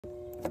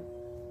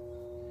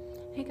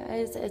Hey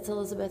guys, it's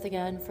Elizabeth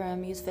again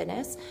from Muse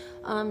Fitness.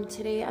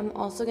 Today I'm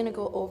also going to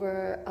go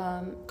over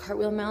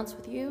cartwheel mounts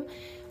with you.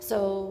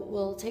 So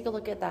we'll take a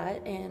look at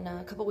that and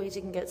a couple ways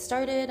you can get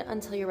started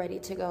until you're ready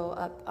to go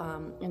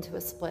up into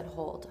a split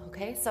hold.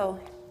 Okay, so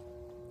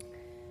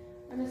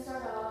I'm going to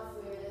start off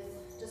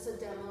with just a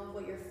demo of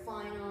what your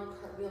final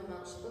cartwheel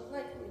mount should look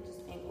like. Let me just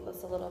angle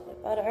this a little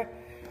bit better.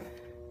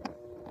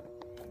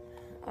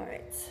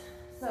 Alright,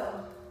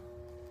 so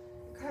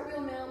the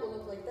cartwheel mount will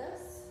look like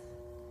this.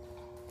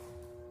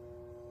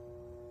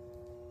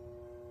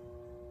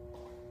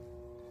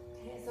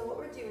 Okay, so what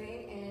we're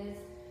doing is,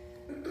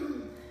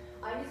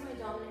 I use my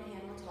dominant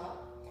hand on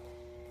top.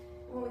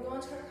 When we go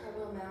into our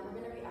cartwheel mount, we're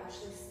going to be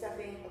actually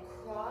stepping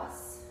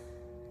across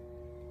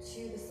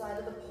to the side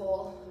of the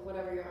pole,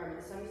 whatever your arm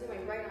is. So I'm using my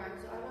right arm,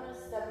 so I want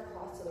to step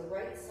across to the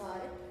right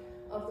side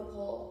of the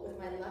pole with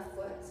my left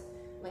foot,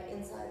 my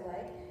inside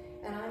leg,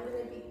 and I'm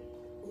going to be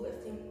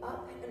lifting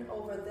up and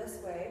over this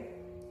way,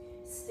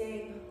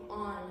 staying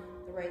on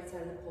the right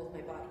side of the pole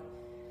with my body.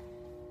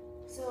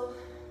 So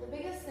the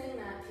biggest thing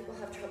that people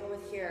have trouble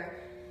with here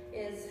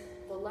is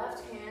the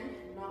left hand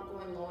not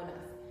going low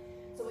enough.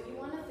 So what you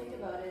want to think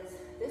about is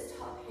this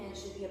top hand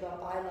should be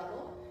about eye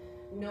level,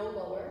 no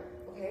lower,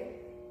 okay?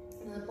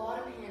 And the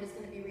bottom hand is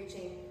going to be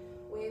reaching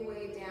way,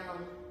 way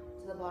down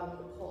to the bottom of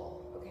the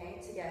pole, okay,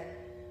 to get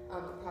a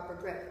proper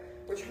grip.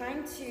 We're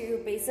trying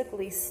to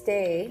basically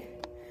stay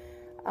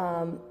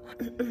so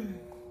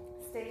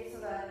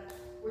that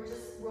we're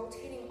just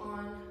rotating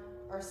on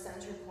our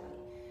center point.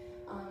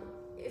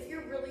 If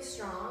you're really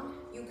strong,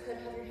 you could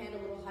have your hand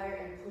a little higher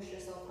and push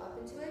yourself up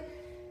into it,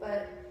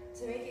 but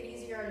to make it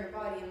easier on your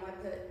body and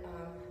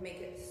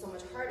make it so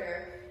much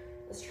harder,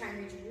 let's try and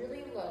reach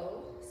really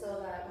low so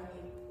that when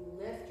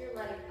you lift your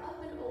leg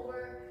up and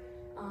over,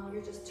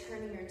 you're just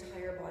turning your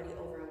entire body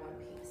over in one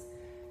piece.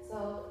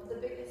 So the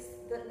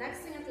next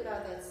thing after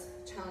that that's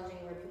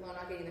challenging, where people are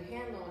not getting their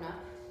hand low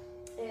enough,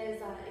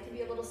 is it can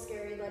be a little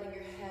scary letting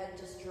your head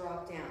just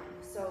drop down.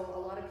 So a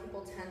lot of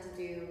people tend to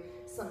do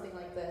something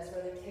like this,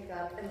 where they kick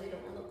up and they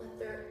don't want to let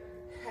their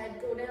head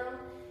go down,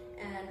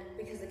 and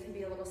because it can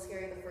be a little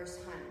scary the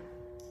first time.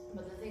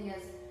 But the thing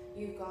is,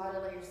 you've got to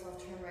let yourself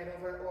turn right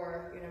over,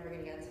 or you're never going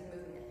to get into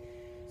movement.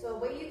 So a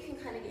way you can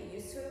kind of get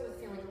used to it with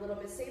feeling a little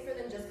bit safer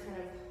than just kind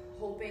of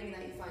hoping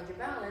that you find your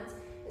balance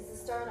is to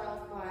start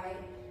off by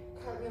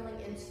cartwheeling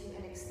into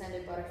an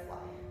extended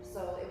butterfly.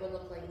 So it would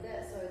look like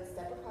this. So I'd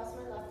step across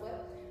my left foot.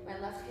 My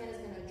left hand is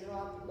going to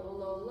drop low,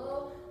 low,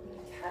 low. I'm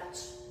going to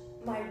catch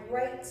my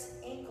right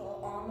ankle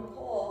on the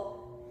pole,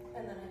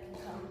 and then I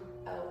can come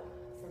out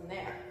from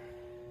there.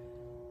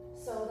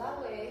 So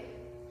that way,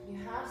 you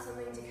have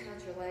something to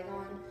catch your leg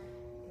on.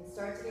 You can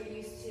start to get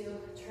used to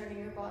turning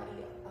your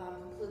body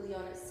completely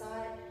on its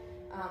side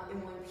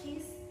in one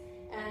piece.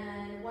 And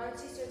then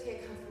once you start to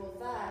get comfortable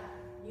with that,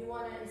 you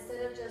want to,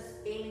 instead of just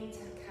aiming to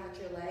catch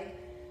your leg,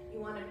 you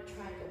want to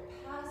try and go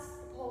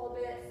past the pole a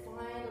bit,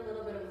 find a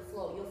little bit of a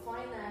flow. You'll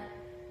find that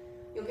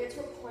you'll get to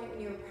a point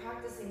when you're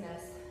practicing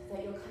this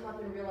that you'll come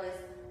up and realize,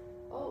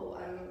 oh,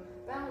 I'm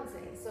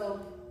balancing.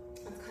 So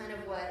that's kind of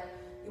what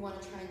you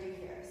want to try and do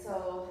here.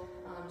 So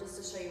just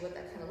to show you what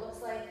that kind of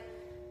looks like,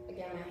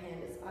 again, my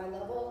hand is eye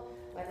level,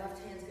 my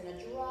left hand's going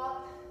to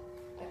drop,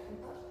 I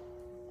come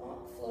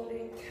up,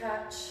 floating,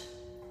 catch,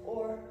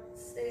 or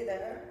stay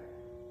there,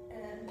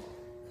 and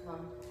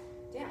come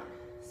down.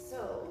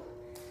 So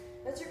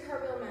that's your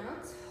cartwheel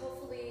mount.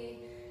 Hopefully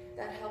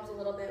that helped a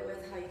little bit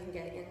with how you can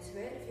get into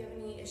it. If you have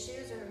any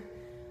issues or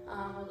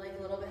would like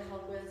a little bit of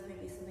help with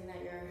maybe something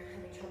that you're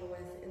having trouble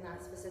with in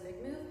that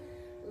specific move,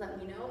 let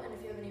me know. And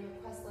if you have any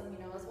requests, let me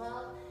know as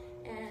well.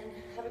 And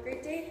have a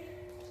great day.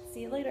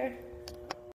 See you later.